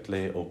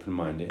perfectly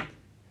open-minded.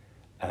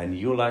 And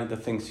you like the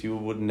things you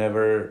would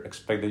never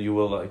expect that you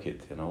will like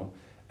it, you know.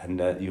 And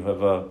that you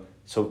have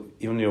so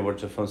even you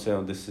watch a film, say,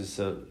 oh, this is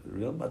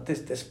real, but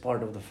this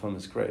part of the film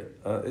is great.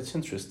 It's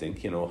interesting,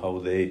 you know, how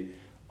they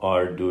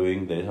are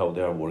doing this, how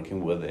they are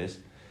working with this.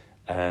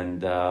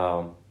 And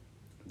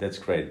that's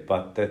great.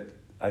 But that,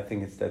 I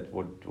think it's that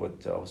what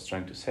I was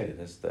trying to say.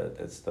 That's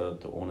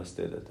the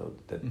honesty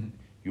that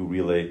you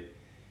really,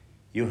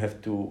 you have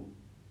to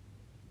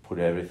put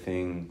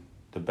everything,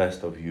 the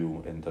best of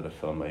you into the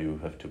film, and you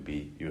have to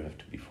be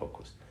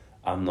focused.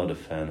 I'm not a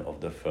fan of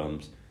the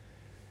films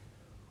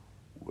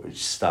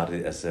which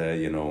started as a,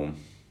 you know,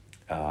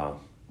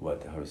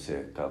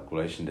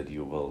 calculation that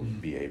you will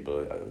be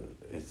able,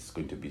 it's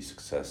going to be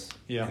success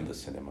in the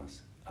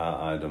cinemas.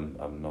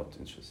 I'm not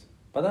interested.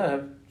 But I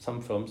have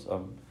some films,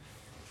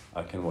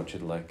 I can watch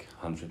it like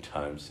 100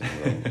 times in a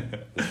row.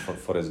 It's for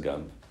Forrest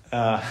Gump.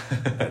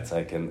 That's,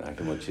 I can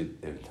watch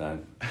it every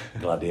time.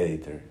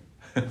 Gladiator,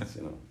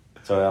 you know.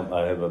 So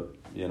I have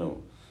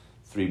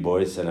 3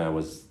 boys, and I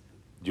was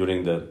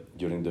during the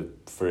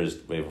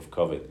first wave of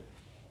COVID,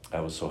 I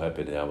was so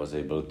happy that I was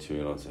able to,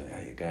 you know, say,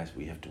 hey guys,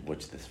 we have to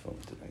watch this film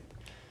tonight,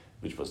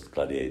 which was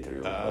Gladiator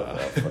or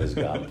Forrest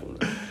Gump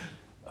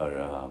or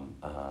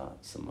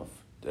some of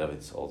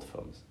David's old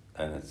films,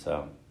 and it's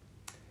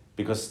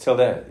because still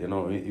there, you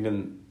know,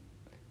 even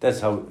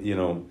that's how, you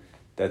know,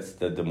 that's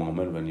the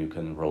moment when you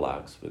can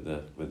relax with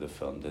the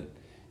film, that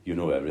you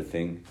know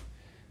everything,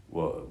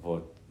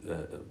 what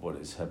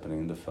is happening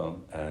in the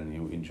film, and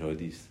you enjoy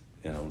these,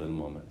 you know, little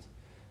moments.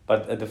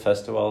 But at the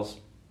festivals,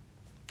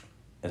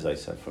 as I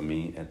said, for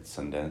me at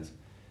Sundance,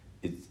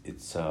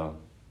 it's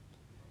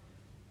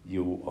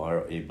you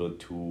are able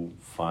to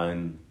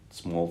find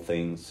small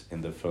things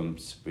in the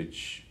films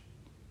which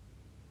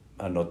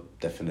are not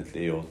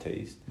definitely your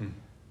taste,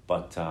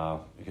 but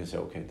you can say,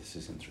 okay, this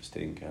is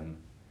interesting,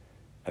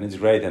 and it's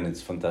great, and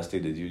it's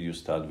fantastic that you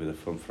start with a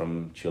film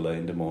from Chile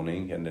in the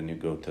morning, and then you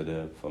go to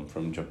the film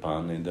from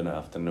Japan in the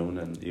afternoon,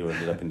 and you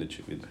ended up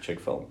with the Czech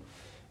film,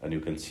 and you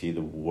can see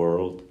the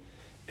world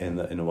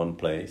in one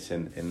place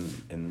in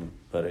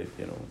very,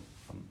 you know,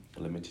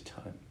 limited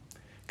time.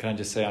 Can I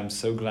just say I'm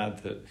so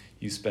glad that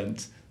you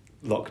spent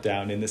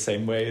lockdown in the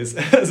same way as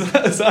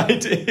I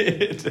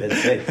did.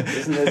 That's great.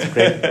 Isn't that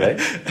great, right?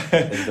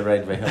 That's the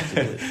right way how to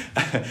do it.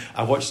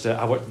 I watched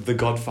The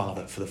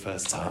Godfather for the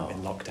first time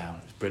in lockdown.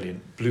 It was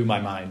brilliant. Blew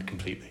my mind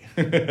completely.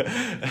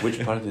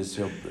 Which part is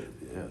your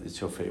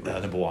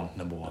favorite? Number one.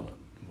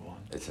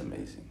 It's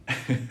amazing.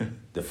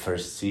 The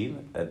first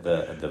scene at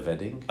the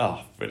wedding.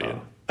 Oh,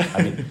 brilliant.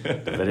 I mean,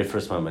 the very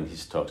first one when he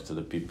talks to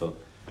the people,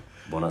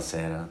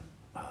 Buonasera.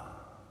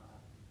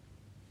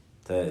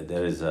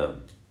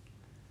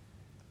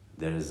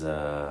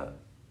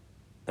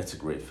 That's a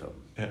great film.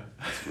 Yeah.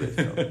 It's a great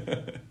film.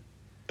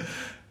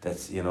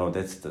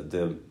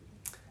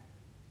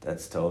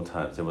 That's the old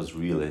times. It was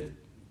really,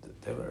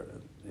 it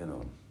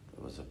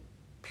was a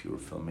pure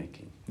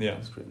filmmaking. Yeah.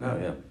 It's great. No,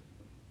 yeah.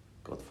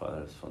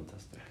 Godfather is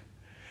fantastic.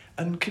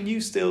 And can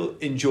you still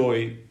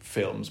enjoy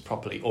films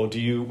properly, or do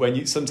you,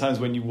 sometimes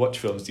when you watch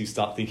films, do you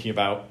start thinking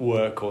about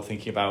work or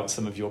thinking about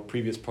some of your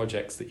previous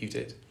projects that you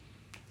did?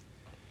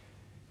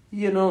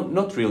 You know,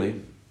 not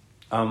really.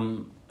 I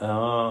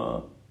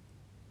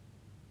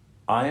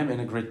am in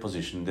a great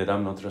position that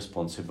I'm not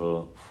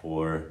responsible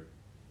for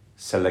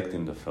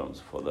selecting the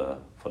films for the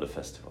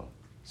festival.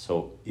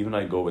 So even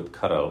I go with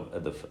Karel,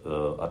 at the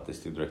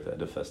artistic director at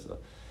the festival,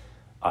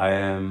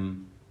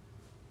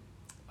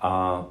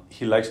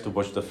 he likes to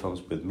watch the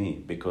films with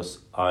me because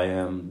I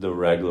am the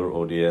regular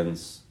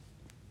audience,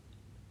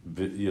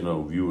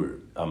 viewer.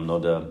 I'm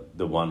not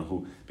the one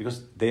who,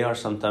 because they are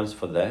sometimes,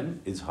 for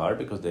them it's hard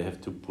because they have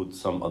to put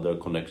some other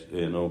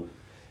connection,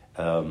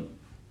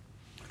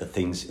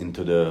 things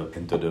into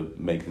the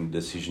making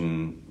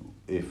decision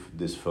if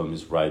this film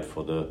is right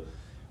for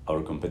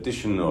our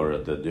competition or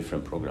the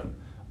different program.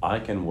 I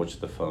can watch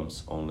the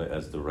films only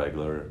as the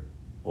regular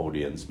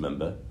audience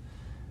member,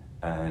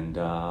 and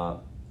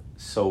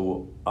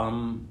so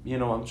I'm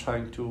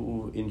trying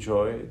to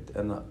enjoy it,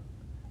 and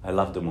I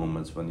love the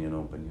moments when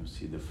you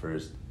see the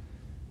first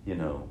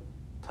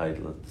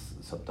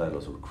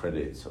subtitles or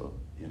credits, or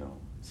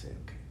say,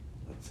 okay,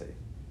 let's say,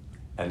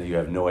 and you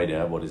have no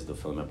idea what is the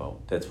film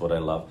about. That's what I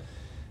love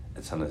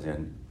at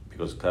Sundance,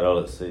 because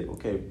Karol say,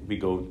 okay,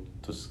 we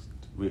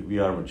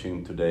are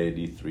watching today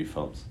these 3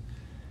 films,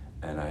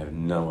 and I have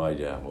no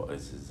idea what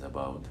this is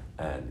about,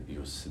 and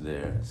you sit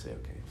there and say,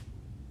 okay,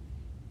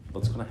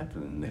 what's going to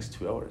happen in the next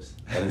 2 hours?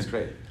 And it's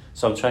great.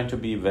 So I'm trying to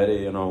be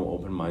very,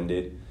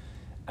 open-minded,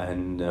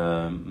 and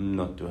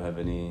not to have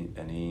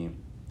any.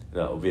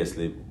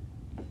 Obviously,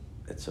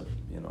 it's a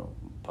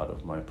part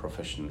of my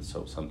profession.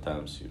 So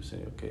sometimes you say,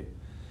 okay.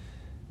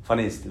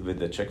 Funny is with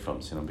the Czech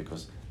films,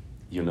 because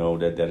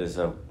that there is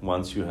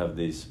once you have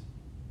these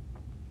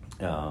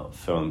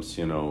films,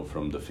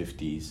 from the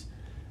 50s,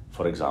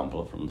 for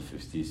example, from the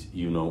 50s,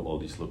 all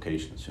these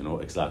locations,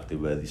 exactly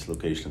where these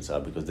locations are,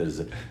 because there is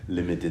a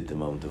limited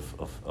amount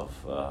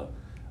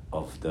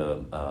of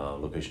the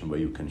location where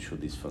you can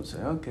shoot these films. Say,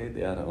 okay,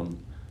 they are on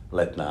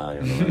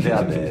Letna, they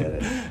are there,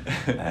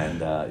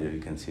 and you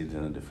can see it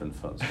in the different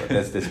films. But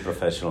that's this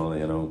professional,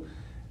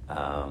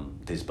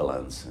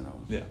 disbalance,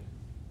 Yeah.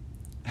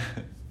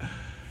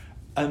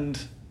 And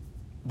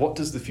what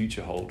does the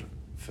future hold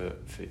for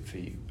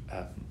you?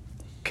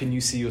 Can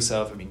you see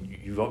yourself? I mean,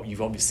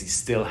 you've obviously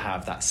still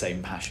have that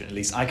same passion. At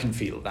least I can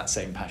feel that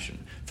same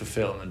passion for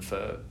film and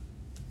for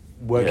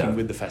working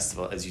with the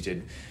festival as you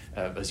did,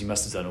 as you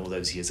must have done all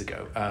those years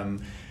ago.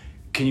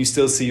 Can you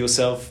still see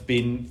yourself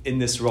being in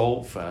this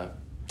role for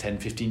 10,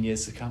 15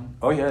 years to come?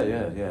 Oh yeah.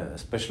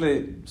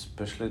 Especially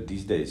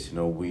these days,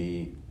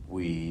 we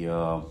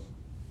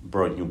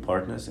brought new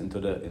partners into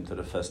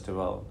the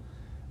festival,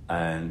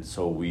 and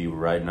so we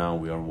are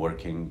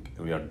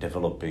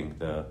developing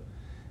the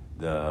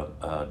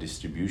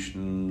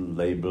distribution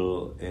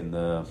label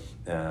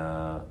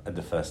at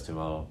the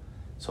festival.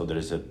 So there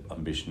is an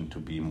ambition to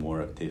be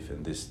more active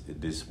in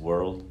this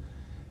world,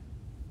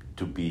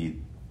 to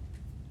be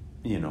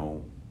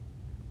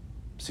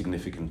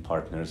significant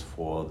partners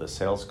for the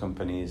sales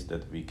companies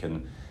that we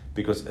can,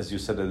 because as you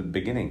said at the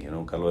beginning,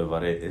 Karlovy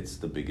Vary, it's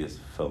the biggest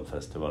film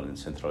festival in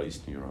Central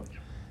Eastern Europe,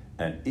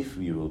 and if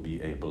we will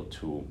be able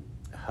to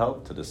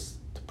help the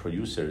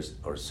producers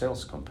or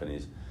sales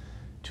companies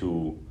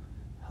to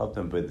help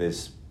them with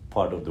this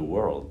part of the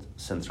world,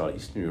 Central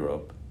Eastern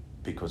Europe,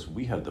 because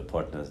we have the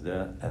partners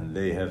there, and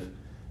they have,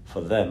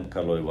 for them,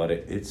 Karlovy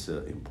Vary, it's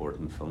an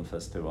important film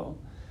festival.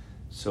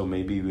 So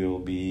maybe we will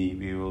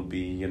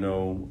be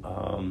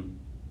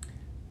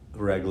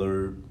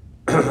regular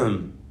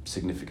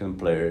significant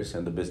players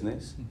in the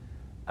business,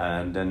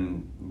 and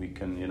then we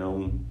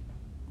can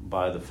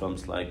buy the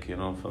films like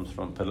films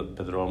from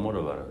Pedro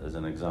Almodovar as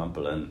an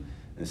example, and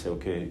say,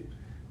 okay,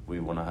 we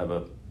want to have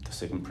the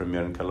second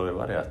premiere in Karlovy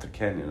Vary after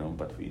Ken,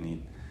 but we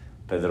need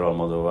Pedro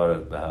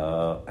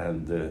Almodovar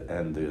and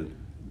the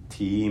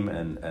team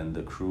and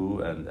the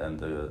crew and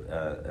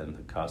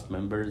the cast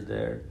members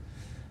there,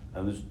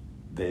 and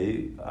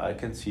I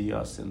can see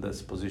us in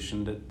this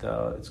position that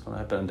it's going to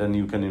happen. And then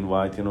you can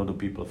invite, the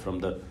people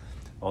from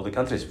all the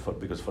countries,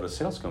 because for a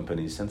sales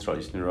company, Central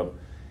Eastern Europe,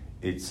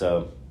 it's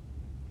not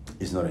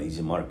an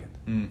easy market.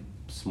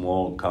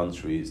 Small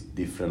countries,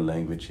 different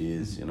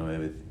languages,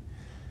 everything.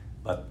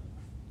 But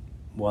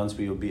once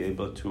we will be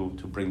able to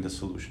bring the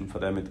solution for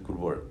them, it could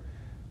work.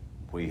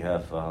 We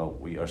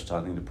are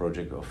starting the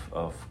project of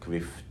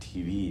Kviv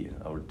TV,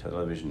 our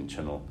television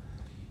channel,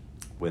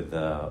 with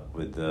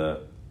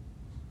the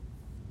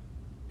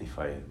if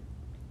I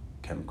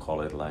can call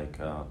it like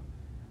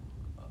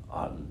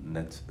art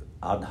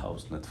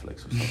house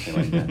Netflix or something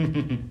like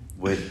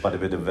that, but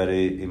with a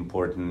very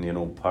important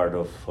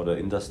part for the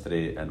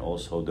industry, and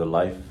also the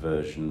live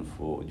version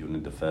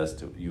during the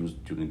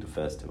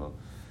festival.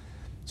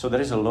 So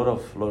there is a lot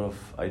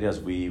of ideas.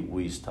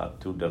 We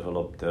start to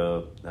develop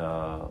the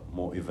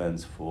more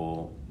events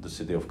for the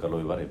city of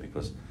Karlovy Vary,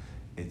 because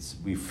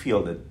we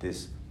feel that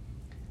this.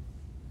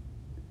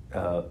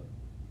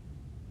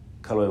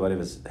 Karlovy Vary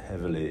was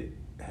heavily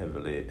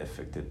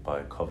affected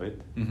by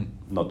COVID,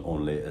 not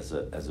only as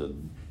a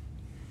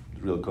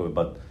real COVID,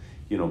 but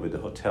with the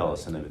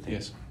hotels and everything.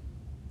 Yes.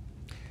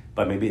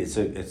 But maybe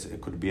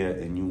it could be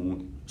a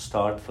new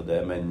start for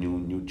them, a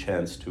new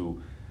chance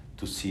to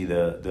see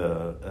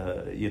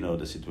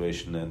the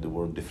situation and the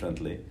world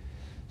differently.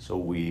 So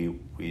we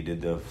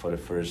did for the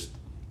first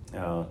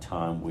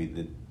time we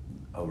did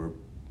our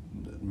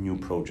new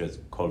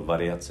project called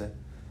Variace.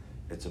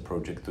 It's a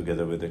project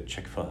together with the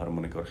Czech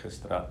Philharmonic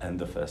Orchestra and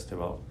the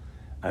festival,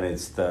 and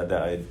it's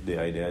the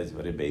idea is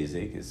very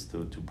basic. It's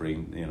to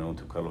bring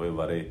to Karlovy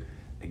Vary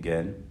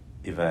again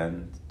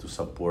event to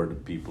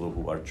support people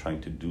who are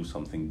trying to do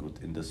something good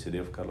in the city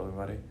of Karlovy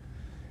Vary,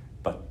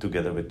 but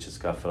together with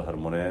Česká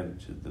Philharmonie,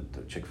 which is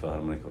the Czech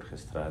Philharmonic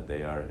Orchestra.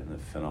 They are in a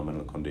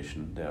phenomenal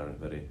condition. They are a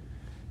very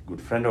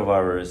good friend of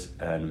ours,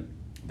 and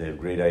they have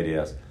great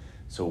ideas.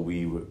 So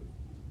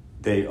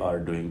they are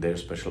doing their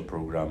special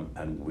program,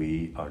 and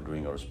we are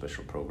doing our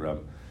special program,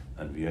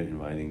 and we are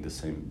inviting the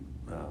same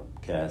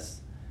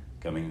cast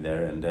coming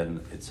there. And then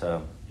it's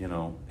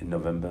in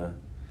November,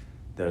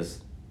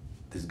 there's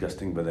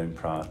disgusting weather in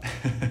Prague.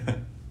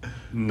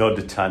 Not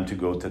the time to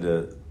go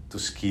to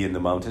ski in the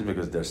mountains,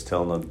 because they're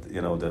still not,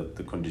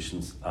 the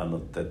conditions are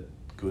not that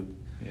good.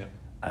 Yeah.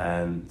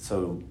 And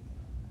so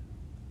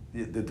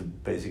the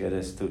basic idea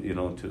is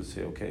to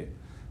say, okay,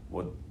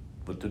 what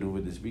to do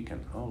with this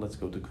weekend? Oh, let's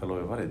go to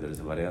Karlovy Vary. There's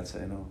a Variace,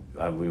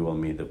 we will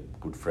meet the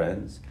good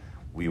friends.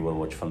 We will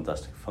watch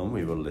fantastic film.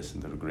 We will listen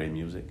to the great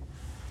music.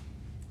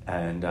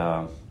 And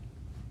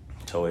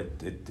So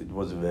it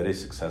was very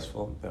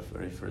successful the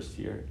very first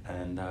year,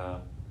 and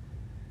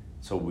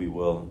so we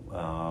will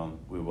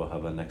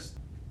have a next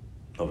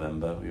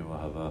November. We will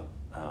have a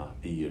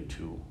year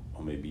 2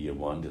 or maybe year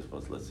 1. This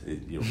was, let's say,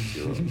 year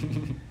 0.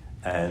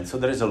 And so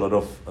there is a lot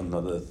of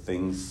other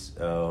things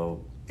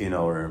in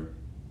our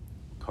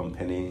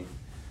company,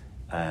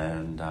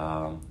 and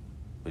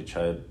which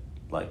I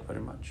like very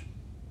much,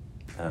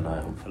 and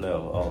hopefully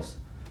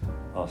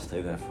I'll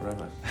stay there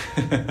forever.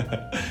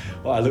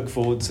 Well, I look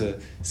forward to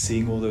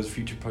seeing all those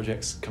future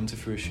projects come to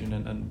fruition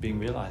and being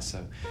realised.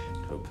 So,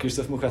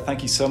 Kryštof Mucha,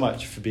 thank you so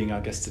much for being our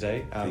guest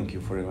today. Thank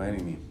you for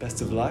inviting me.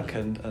 Best of luck,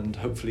 and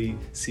hopefully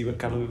see you at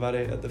Karlovy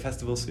Vary at the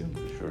festival soon.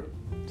 Sure.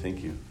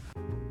 Thank you.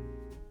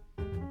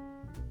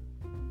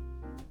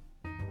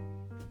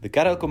 The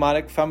Karel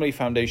Komárek Family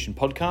Foundation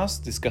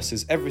podcast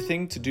discusses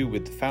everything to do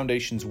with the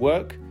foundation's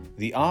work,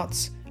 the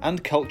arts,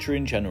 and culture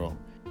in general.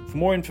 For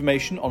more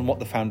information on what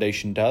the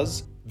foundation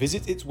does,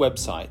 visit its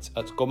website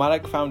at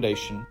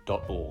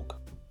komarekfoundation.org.